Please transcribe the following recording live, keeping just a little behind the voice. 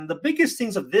The biggest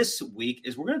things of this week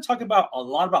is we're going to talk about a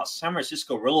lot about San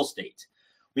Francisco real estate.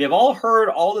 We have all heard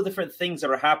all the different things that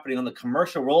are happening on the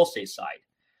commercial real estate side.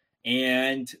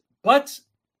 But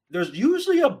there's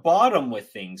usually a bottom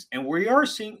with things, and we're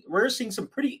seeing some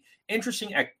pretty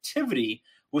interesting activity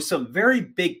with some very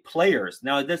big players.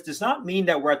 Now, this does not mean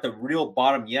that we're at the real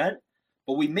bottom yet,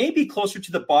 but we may be closer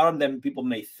to the bottom than people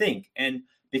may think. And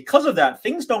because of that,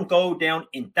 things don't go down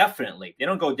indefinitely. They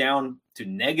don't go down to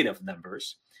negative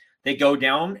numbers. They go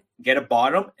down, get a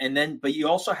bottom, but you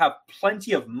also have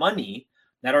plenty of money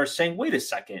that are saying, wait a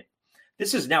second,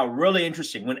 this is now really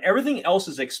interesting. When everything else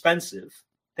is expensive,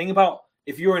 think about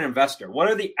if you're an investor, what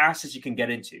are the assets you can get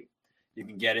into? You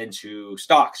can get into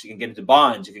stocks, you can get into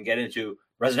bonds, you can get into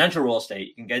residential real estate,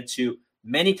 you can get into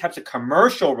many types of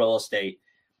commercial real estate.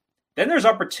 Then there's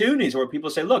opportunities where people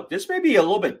say, look, this may be a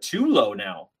little bit too low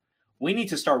now. We need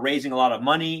to start raising a lot of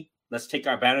money. Let's take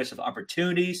advantage of the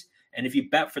opportunities. And if you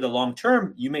bet for the long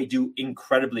term, you may do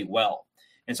incredibly well.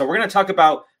 And so we're going to talk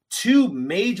about two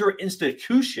major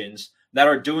institutions that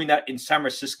are doing that in San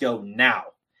Francisco now.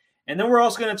 And then we're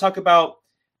also going to talk about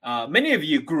many of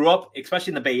you grew up,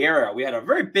 especially in the Bay Area. We had a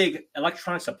very big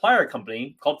electronic supplier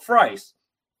company called Fry's.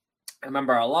 I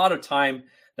remember a lot of time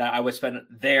that I would spend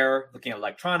there looking at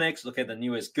electronics, looking at the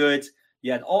newest goods.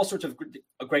 You had all sorts of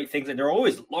great things, and there were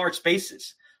always large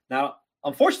spaces. Now,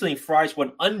 unfortunately, Fry's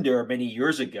went under many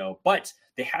years ago, but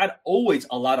they had always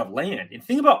a lot of land. And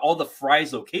think about all the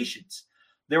Fry's locations.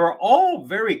 They were all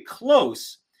very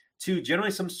close to generally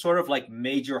some sort of like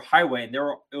major highway, and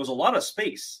it was a lot of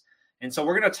space. And so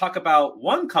we're going to talk about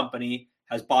one company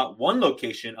has bought one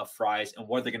location of Fry's and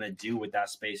what they're going to do with that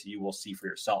space. You will see for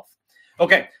yourself.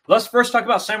 Okay, let's first talk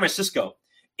about San Francisco.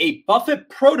 A Buffett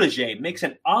protege makes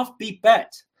an offbeat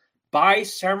bet,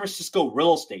 buys San Francisco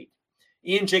real estate.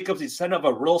 Ian Jacobs, the son of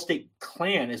a real estate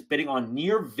clan, is bidding on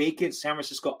near vacant San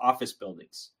Francisco office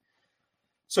buildings.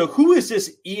 So who is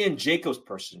this Ian Jacobs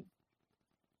person?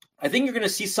 I think you're going to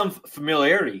see some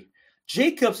familiarity.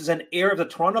 Jacobs is an heir of the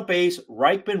Toronto-based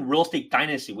Ripon real estate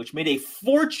dynasty, which made a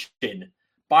fortune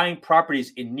buying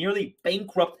properties in nearly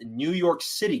bankrupt New York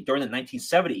City during the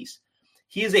 1970s.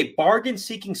 He is a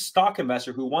bargain-seeking stock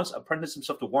investor who once apprenticed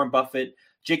himself to Warren Buffett.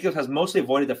 Jacobs has mostly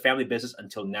avoided the family business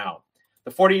until now.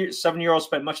 The 47-year-old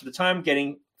spent much of the time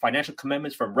getting financial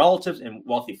commitments from relatives and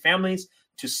wealthy families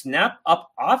to snap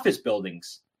up office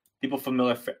buildings, people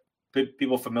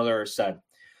familiar said.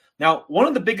 Now, one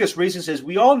of the biggest reasons is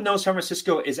we all know San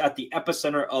Francisco is at the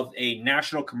epicenter of a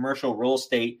national commercial real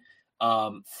estate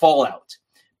fallout.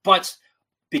 But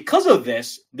because of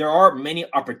this, there are many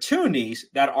opportunities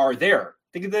that are there.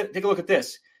 Take a look at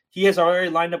this. He has already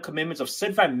lined up commitments of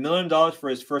 $75 million for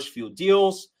his first few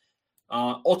deals.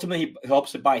 Ultimately, he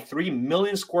hopes to buy 3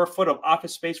 million square foot of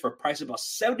office space for a price about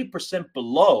 70%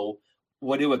 below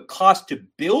what it would cost to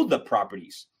build the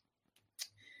properties.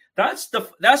 That's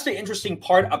the interesting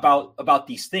part about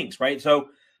these things, right? So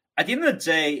at the end of the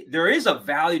day, there is a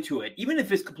value to it, even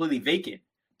if it's completely vacant.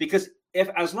 Because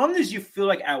as long as you feel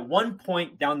like at one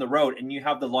point down the road and you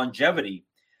have the longevity,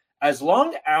 as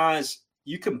long as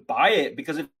you can buy it,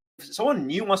 because if someone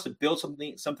new wants to build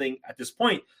something at this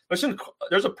point,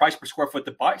 there's a price per square foot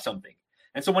to buy something.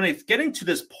 And so when it's getting to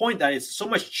this point that it's so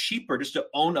much cheaper just to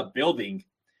own a building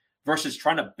versus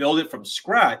trying to build it from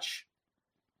scratch,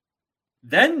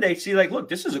 then they see like, look,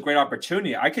 this is a great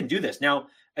opportunity. I can do this. Now,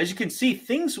 as you can see,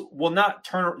 things will not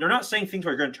turn. They're not saying things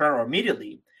are going to turn around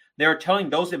immediately. They are telling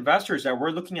those investors that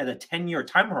we're looking at a 10-year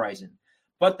time horizon,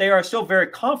 but they are still very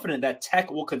confident that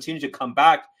tech will continue to come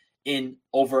back in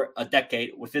over a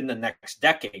decade, within the next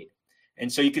decade.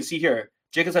 And so you can see here,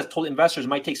 Jacobs has told investors it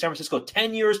might take San Francisco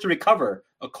 10 years to recover,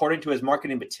 according to his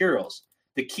marketing materials.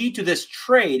 The key to this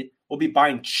trade will be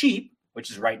buying cheap, which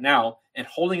is right now, and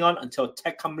holding on until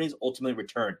tech companies ultimately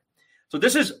return. So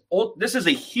this is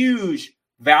a huge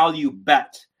value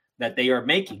bet that they are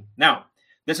making. Now,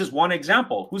 this is one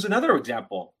example. Who's another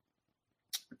example?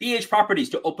 BH Properties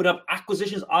to open up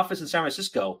acquisitions office in San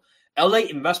Francisco. LA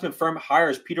investment firm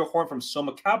hires Peter Horn from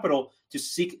Soma Capital to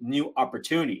seek new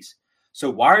opportunities. So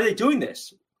why are they doing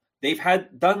this?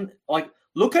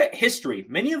 Look at history.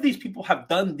 Many of these people have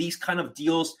done these kind of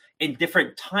deals in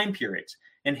different time periods.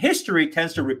 And history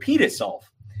tends to repeat itself.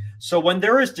 So when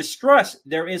there is distress,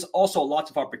 there is also lots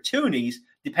of opportunities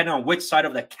depending on which side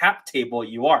of the cap table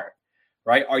you are,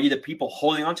 right? Are you the people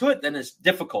holding onto it? Then it's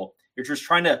difficult. You're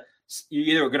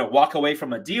either going to walk away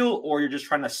from a deal or you're just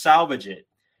trying to salvage it.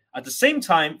 At the same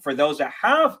time, for those that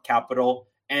have capital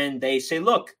and they say,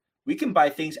 look, we can buy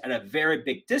things at a very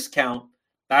big discount,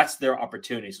 that's their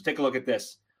opportunity. So take a look at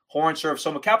this. Horn served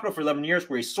Soma Capital for 11 years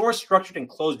where he sourced, structured, and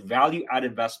closed value-add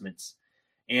investments.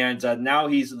 And now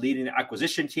he's leading the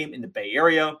acquisition team in the Bay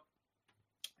Area.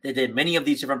 They did many of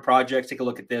these different projects. Take a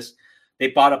look at this. They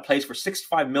bought a place for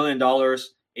 $65 million,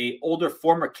 a older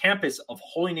former campus of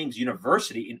Holy Names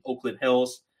University in Oakland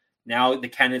Hills. Now the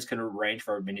candidates can arrange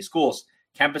for many schools.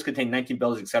 Campus contains 19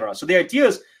 buildings, etc. So the idea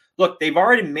is, look, they've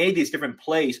already made these different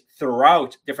plays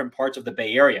throughout different parts of the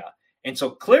Bay Area. And so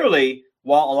clearly,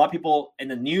 while a lot of people in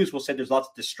the news will say there's lots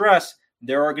of distress,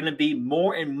 there are going to be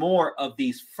more and more of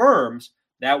these firms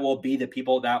that will be the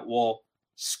people that will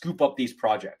scoop up these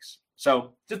projects.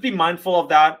 So just be mindful of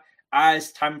that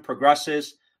as time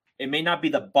progresses. It may not be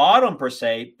the bottom per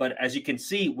se, but as you can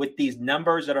see with these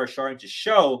numbers that are starting to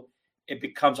show, it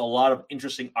becomes a lot of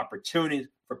interesting opportunities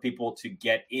for people to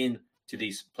get into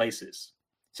these places.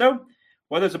 So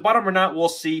whether it's a bottom or not, we'll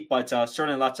see, but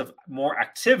certainly lots of more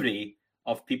activity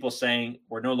of people saying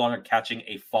we're no longer catching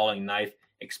a falling knife,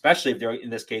 especially if they're, in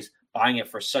this case, buying it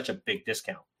for such a big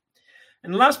discount.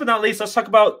 And last but not least, let's talk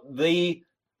about the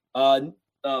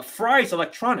Fry's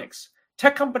Electronics.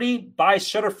 Tech company buys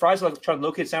Shutter Fry's Electronics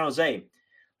located in San Jose.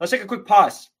 Let's take a quick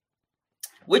pause.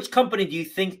 Which company do you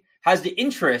think has the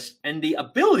interest and the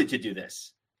ability to do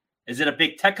this? Is it a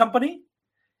big tech company?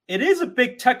 It is a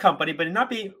big tech company, but it not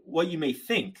be what you may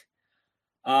think.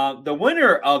 The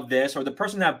winner of this, or the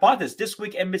person that bought this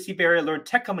week, NBC Bay Area learned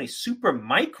tech company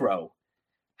Supermicro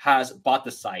has bought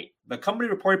the site. The company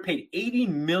reported paid $80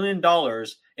 million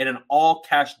in an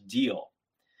all-cash deal. All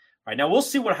right, now we'll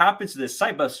see what happens to this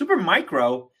site, but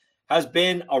Supermicro has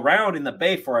been around in the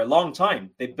Bay for a long time.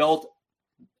 They built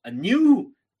a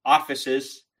new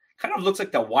offices, kind of looks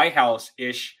like the White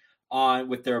House-ish,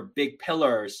 with their big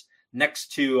pillars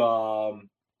next to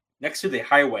the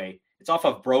highway. It's off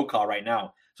of Brokaw right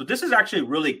now. So this is actually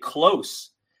really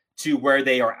close to where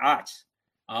they are at,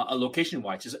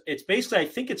 location-wise. It's basically, I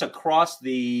think it's across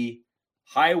the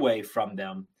highway from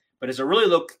them, but it's a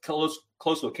really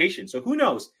close location. So who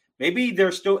knows? Maybe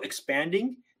they're still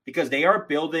expanding because they are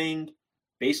building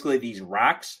basically these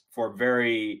racks for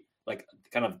very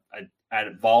kind of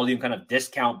at volume, kind of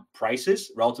discount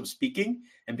prices, relative speaking.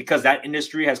 And because that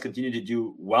industry has continued to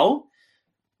do well,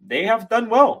 they have done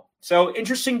well. So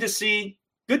interesting to see,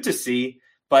 good to see.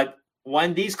 But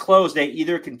when these close, they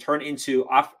either can turn into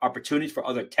opportunities for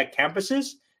other tech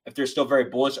campuses if they're still very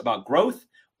bullish about growth,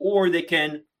 or they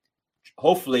can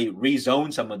hopefully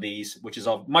rezone some of these, which is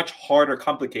a much harder,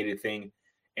 complicated thing,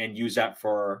 and use that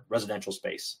for residential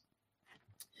space.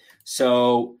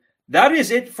 So that is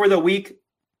it for the week.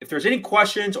 If there's any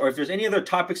questions or if there's any other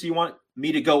topics you want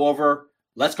me to go over,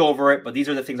 let's go over it. But these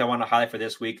are the things I want to highlight for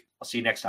this week. I'll see you next time.